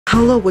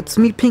Hello, it's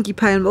me, Pinkie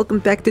Pie, and welcome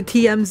back to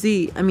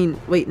TMZ. I mean,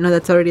 wait, no,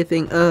 that's already a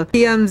thing.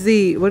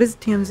 TMZ. What does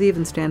TMZ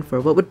even stand for?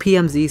 What would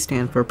PMZ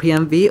stand for?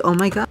 PMV? Oh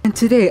my god. And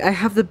today, I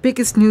have the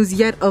biggest news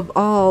yet of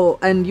all,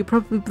 and you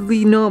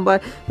probably know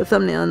by the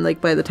thumbnail and, like,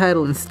 by the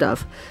title and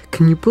stuff.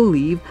 Can you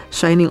believe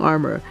Shining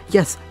Armor?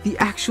 Yes, the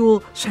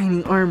actual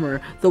Shining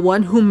Armor, the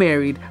one who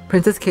married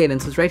Princess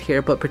Cadence, who's right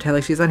here, but pretend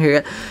like she's not here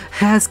yet,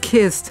 has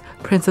kissed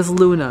Princess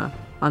Luna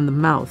on the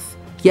mouth.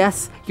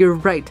 Yes, you're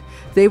right.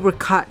 They were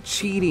caught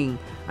cheating.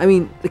 I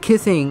mean, the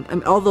kissing, I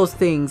mean, all those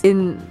things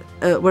in,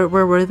 where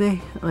were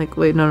they? Like,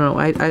 wait, no,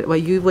 well,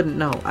 you wouldn't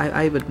know.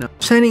 I would know.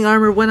 Shining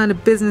Armor went on a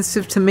business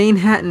trip to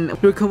Manhattan,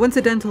 where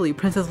coincidentally,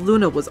 Princess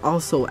Luna was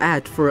also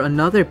at for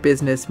another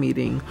business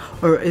meeting.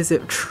 Or is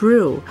it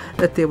true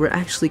that they were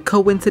actually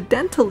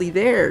coincidentally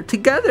there,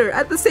 together,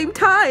 at the same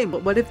time?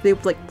 But what if they,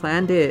 like,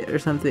 planned it or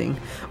something?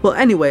 Well,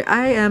 anyway,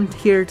 I am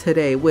here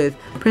today with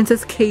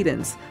Princess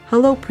Cadence.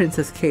 Hello,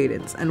 Princess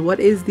Cadence, and what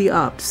is the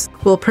ups?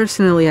 Well,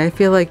 personally, I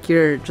feel like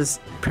you're just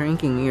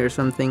pranking me or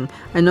something.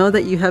 I know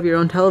that you have your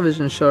own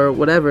television show or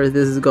whatever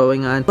this is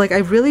going on. Like, I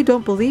really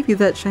don't believe you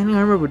that Shining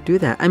Armor would do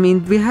that. I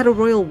mean, we had a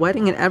royal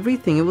wedding and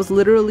everything. It was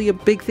literally a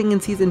big thing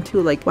in season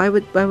 2. Like, why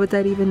would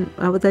that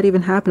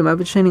even happen? Why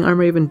would Shining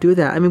Armor even do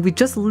that? I mean, we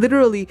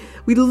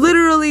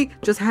literally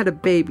just had a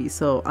baby.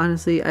 So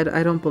honestly,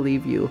 I don't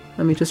believe you.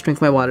 Let me just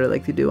drink my water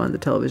like they do on the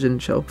television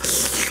show.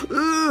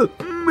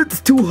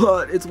 It's too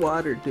hot. It's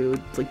water,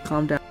 dude. It's like,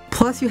 calm down.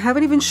 Plus, you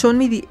haven't even shown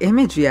me the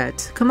image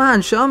yet. Come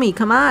on, show me.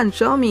 Come on,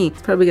 show me.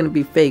 It's probably gonna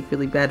be fake,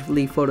 really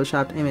badly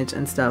photoshopped image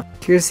and stuff.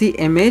 Here's the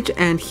image,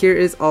 and here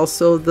is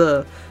also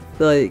the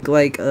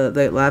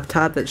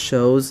laptop that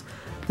shows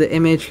the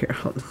image. Here,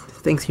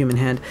 thanks, human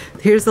hand.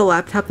 Here's the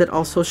laptop that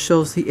also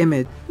shows the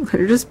image.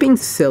 You're just being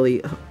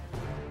silly.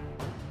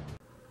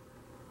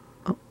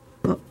 Oh.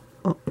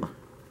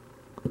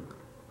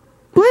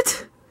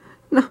 What?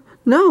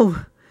 No.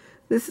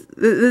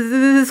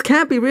 This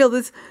can't be real.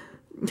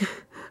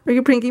 Are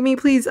you pranking me?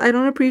 Please, I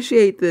don't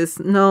appreciate this.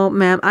 No,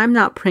 ma'am, I'm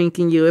not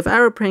pranking you. If I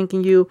were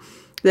pranking you,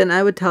 then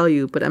I would tell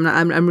you, but I'm not.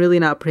 I'm really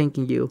not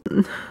pranking you.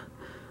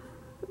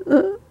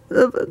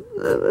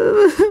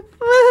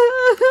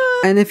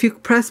 And if you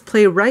press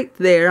play right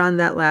there on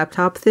that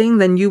laptop thing,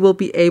 then you will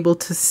be able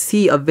to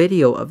see a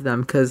video of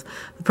them, because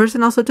the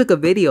person also took a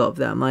video of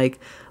them, like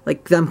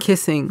them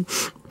kissing.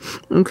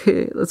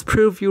 Okay, let's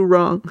prove you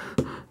wrong.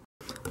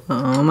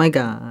 Oh my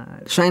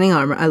god. Shining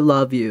Armor, I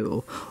love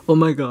you. Oh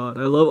my god,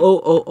 I love-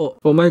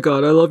 Oh my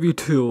god, I love you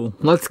too.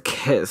 Let's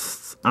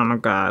kiss. Oh my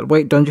god.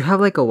 Wait, don't you have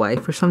like a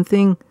wife or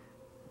something?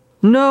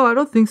 No, I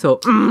don't think so.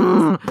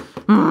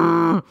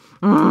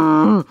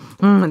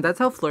 And that's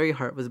how Flurry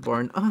Heart was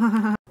born.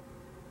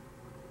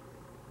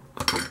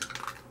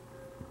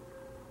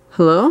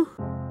 Hello?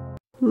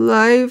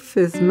 Life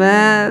is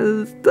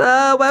messed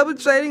up. Why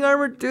would Shining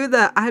Armor do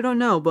that? I don't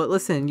know, but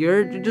listen,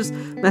 you just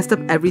messed up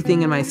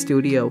everything in my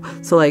studio.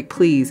 So, like,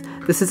 please,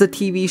 this is a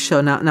TV show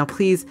now.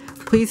 Please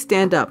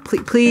stand up.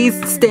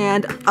 Please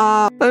stand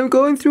up. I'm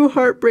going through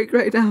heartbreak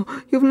right now.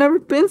 You've never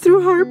been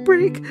through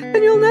heartbreak,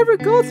 and you'll never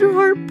go through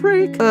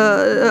heartbreak.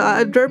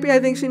 Derpy,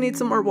 I think she needs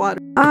some more water.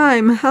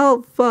 I'm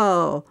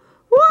helpful.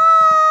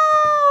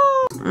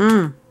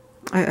 Woo!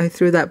 I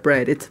threw that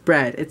bread. It's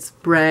bread. It's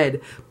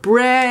bread.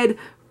 Bread.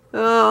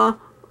 Hi,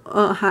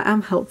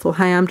 I'm helpful.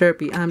 Hi, I'm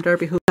Derpy. I'm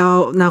Derpy.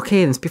 Now,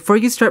 Cadence, before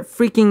you start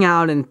freaking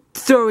out and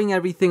throwing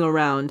everything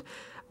around,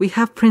 we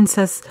have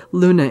Princess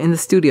Luna in the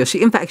studio.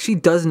 In fact, she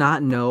does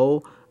not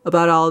know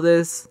about all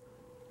this.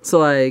 So,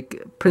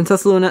 like,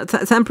 Princess Luna,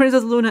 send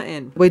Princess Luna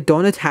in. Wait,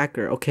 don't attack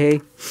her, okay?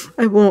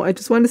 I won't. I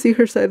just want to see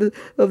her side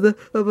of the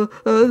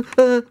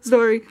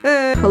story.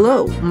 Hey.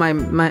 Hello,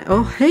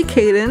 oh, hey,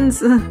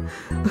 Cadence.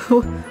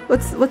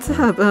 What's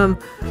up?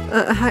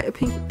 Hi,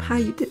 Pinkie Pie.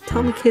 You did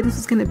tell me Cadence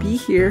was gonna be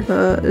here.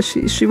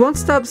 She won't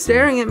stop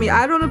staring at me.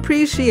 I don't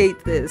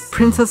appreciate this.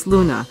 Princess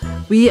Luna,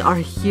 we are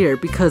here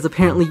because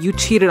apparently you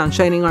cheated on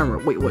Shining Armor.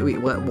 Wait,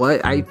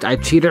 what? I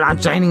cheated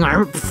on Shining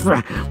Armor?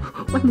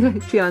 When did I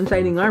cheat on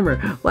Shining Armor?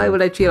 Why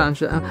would I cheat on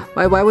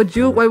why would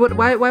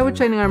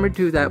Shining Armor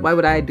do that? Why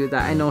would I do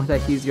that? I know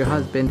that he's your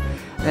husband,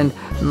 and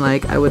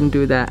like, I wouldn't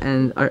do that.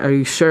 And are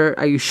you sure?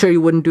 Are you sure you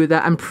wouldn't do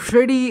that? I'm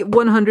pretty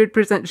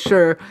 100%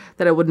 sure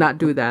that I would not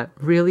do that.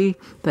 Really?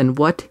 Then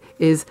what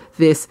is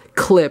this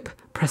clip?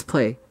 Press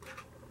play.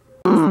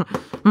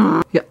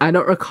 Yeah, I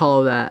don't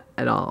recall that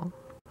at all.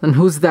 Then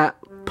who's that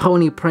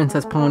pony,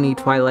 Princess Pony,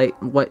 Twilight?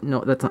 What?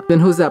 No, that's not. Then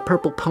who's that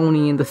purple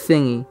pony in the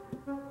thingy?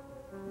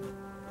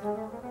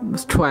 It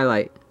was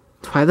Twilight.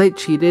 Twilight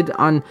cheated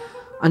on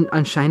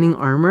Shining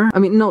Armor? I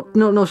mean,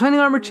 no, Shining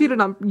Armor cheated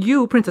on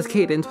you, Princess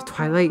Cadence, with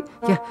Twilight.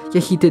 Yeah,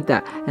 he did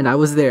that, and I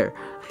was there,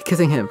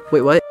 kissing him.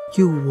 Wait, what?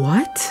 You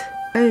what?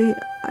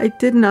 I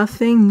did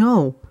nothing.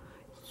 No,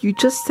 you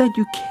just said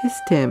you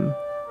kissed him.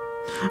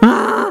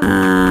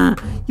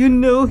 You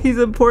know he's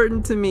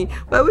important to me.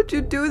 Why would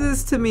you do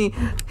this to me?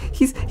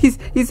 he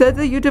said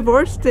that you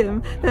divorced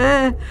him.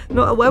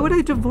 No, why would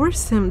I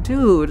divorce him,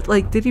 dude?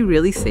 Like, did he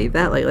really say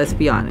that? Like, let's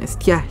be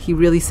honest. Yeah, he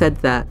really said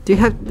that. Do you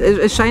have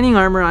a Shining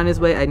Armor on his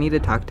way? I need to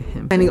talk to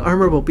him. Shining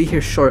Armor will be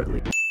here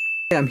shortly.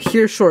 I'm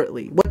here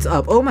shortly. What's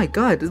up? Oh my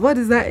god, what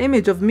is that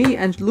image of me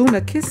and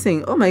Luna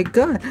kissing? Oh my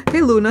god.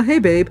 Hey Luna, hey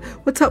babe.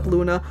 What's up,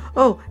 Luna?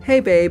 Oh,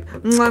 hey babe.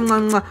 Mwah,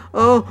 mwah, mwah.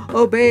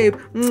 Oh babe.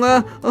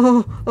 Mwah.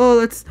 Oh,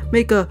 let's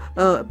make a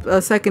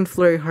second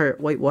flurry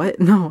heart. Wait, what?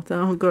 No,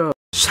 girl.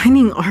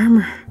 Shining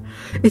Armor.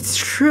 It's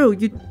true.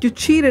 You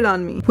cheated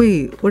on me.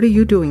 Wait, what are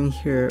you doing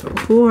here?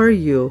 Who are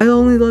you? I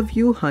only love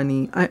you,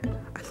 honey. I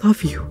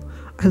love you.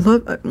 I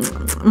love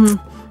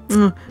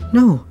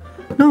No.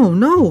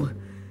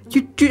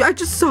 I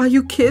just saw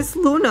you kiss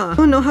Luna.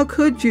 Oh no, how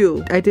could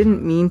you? I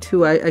didn't mean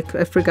to. I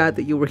forgot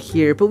that you were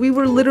here. But we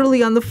were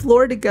literally on the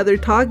floor together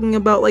talking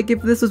about like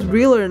if this was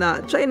real or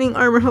not. Shining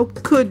Armor, how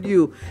could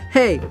you?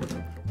 Hey,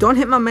 don't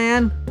hit my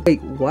man.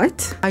 Wait,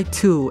 what? I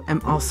too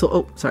am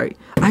also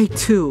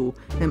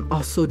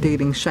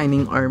dating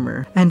Shining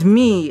Armor. And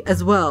me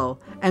as well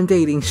am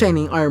dating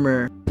Shining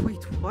Armor.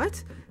 Wait,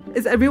 what?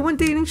 Is everyone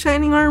dating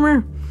Shining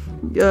Armor?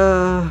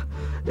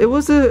 It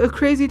was a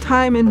crazy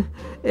time in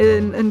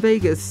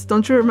Vegas.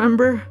 Don't you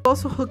remember? I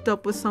also hooked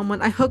up with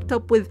someone. I hooked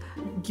up with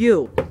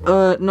you.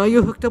 No,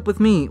 you hooked up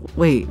with me.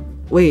 Wait.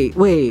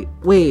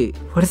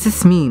 What does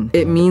this mean?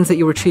 It means that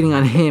you were cheating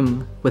on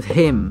him with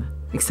him.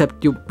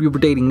 Except you were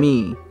dating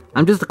me.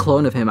 I'm just a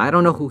clone of him. I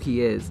don't know who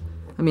he is.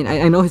 I mean,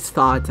 I know his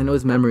thoughts. I know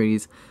his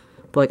memories.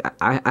 But like,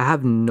 I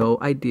have no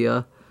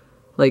idea.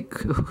 Like,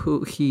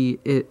 who he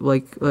is,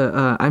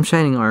 I'm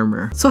Shining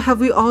Armor. So have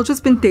we all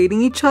just been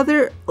dating each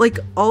other? Like,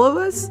 all of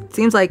us?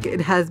 Seems like it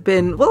has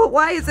been. Well,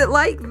 why is it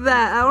like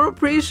that? I don't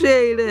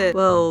appreciate it.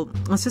 Well,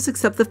 let's just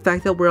accept the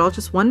fact that we're all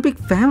just one big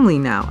family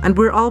now. And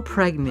we're all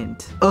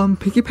pregnant.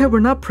 Pinkie Pie, we're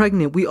not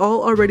pregnant. We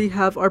all already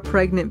have our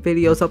pregnant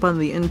videos up on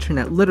the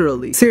internet,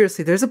 literally.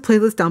 Seriously, there's a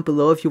playlist down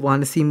below if you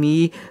want to see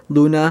me,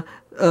 Luna,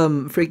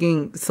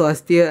 freaking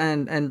Celestia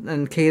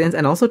and Cadence,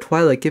 and also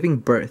Twilight giving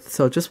birth.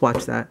 So just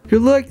watch that. You're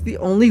like the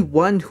only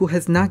one who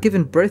has not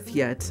given birth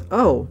yet.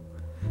 Oh,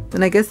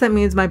 then I guess that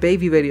means my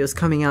baby video is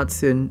coming out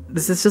soon.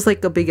 This is just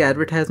like a big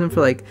advertisement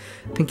for like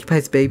Pinkie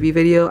Pie's baby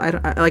video.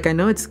 I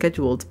know it's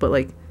scheduled, but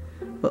like,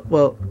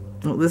 well,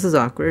 this is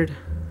awkward.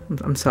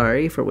 I'm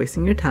sorry for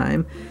wasting your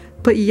time,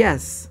 but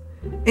yes.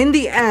 In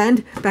the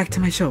end, back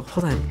to my show.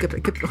 Hold on.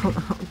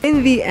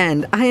 In the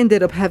end, I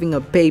ended up having a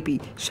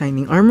baby.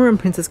 Shining Armor and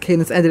Princess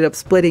Cadence ended up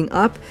splitting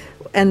up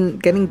and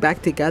getting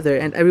back together,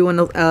 and everyone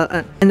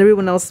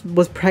else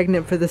was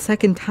pregnant for the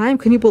second time.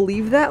 Can you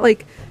believe that?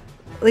 Like,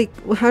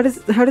 how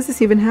does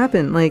this even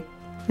happen? Like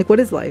what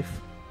is life?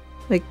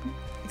 Like,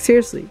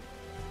 seriously,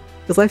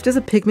 is life just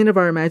a pigment of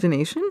our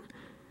imagination?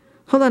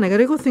 Hold on, I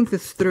gotta go think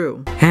this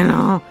through.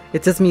 Hello,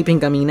 it's just me,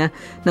 Pinkamina.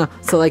 No,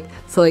 so like,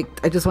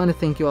 I just want to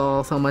thank you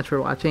all so much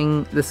for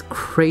watching this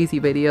crazy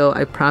video.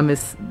 I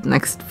promise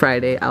next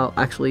Friday I'll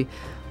actually,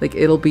 like,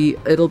 it'll be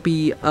a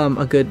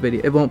good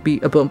video. It won't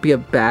be a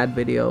bad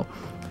video.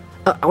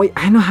 Wait,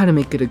 I know how to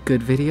make it a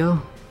good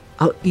video.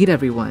 I'll eat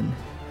everyone.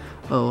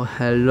 Oh,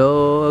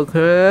 hello.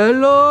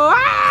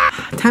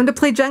 Ah! Time to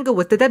play Jenga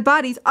with the dead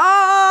bodies.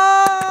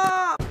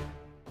 Oh!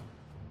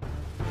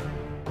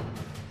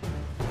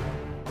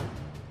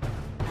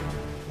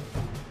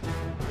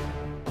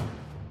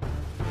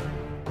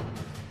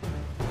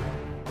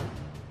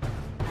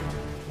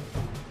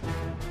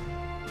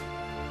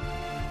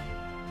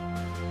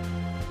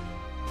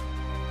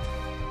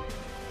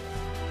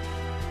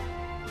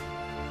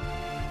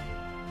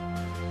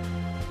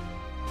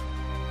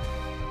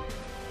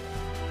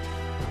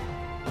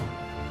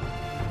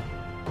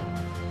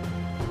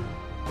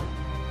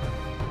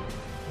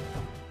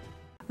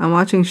 I'm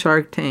watching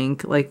Shark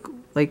Tank, like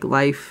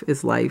life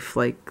is life,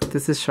 like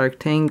this is Shark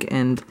Tank,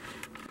 and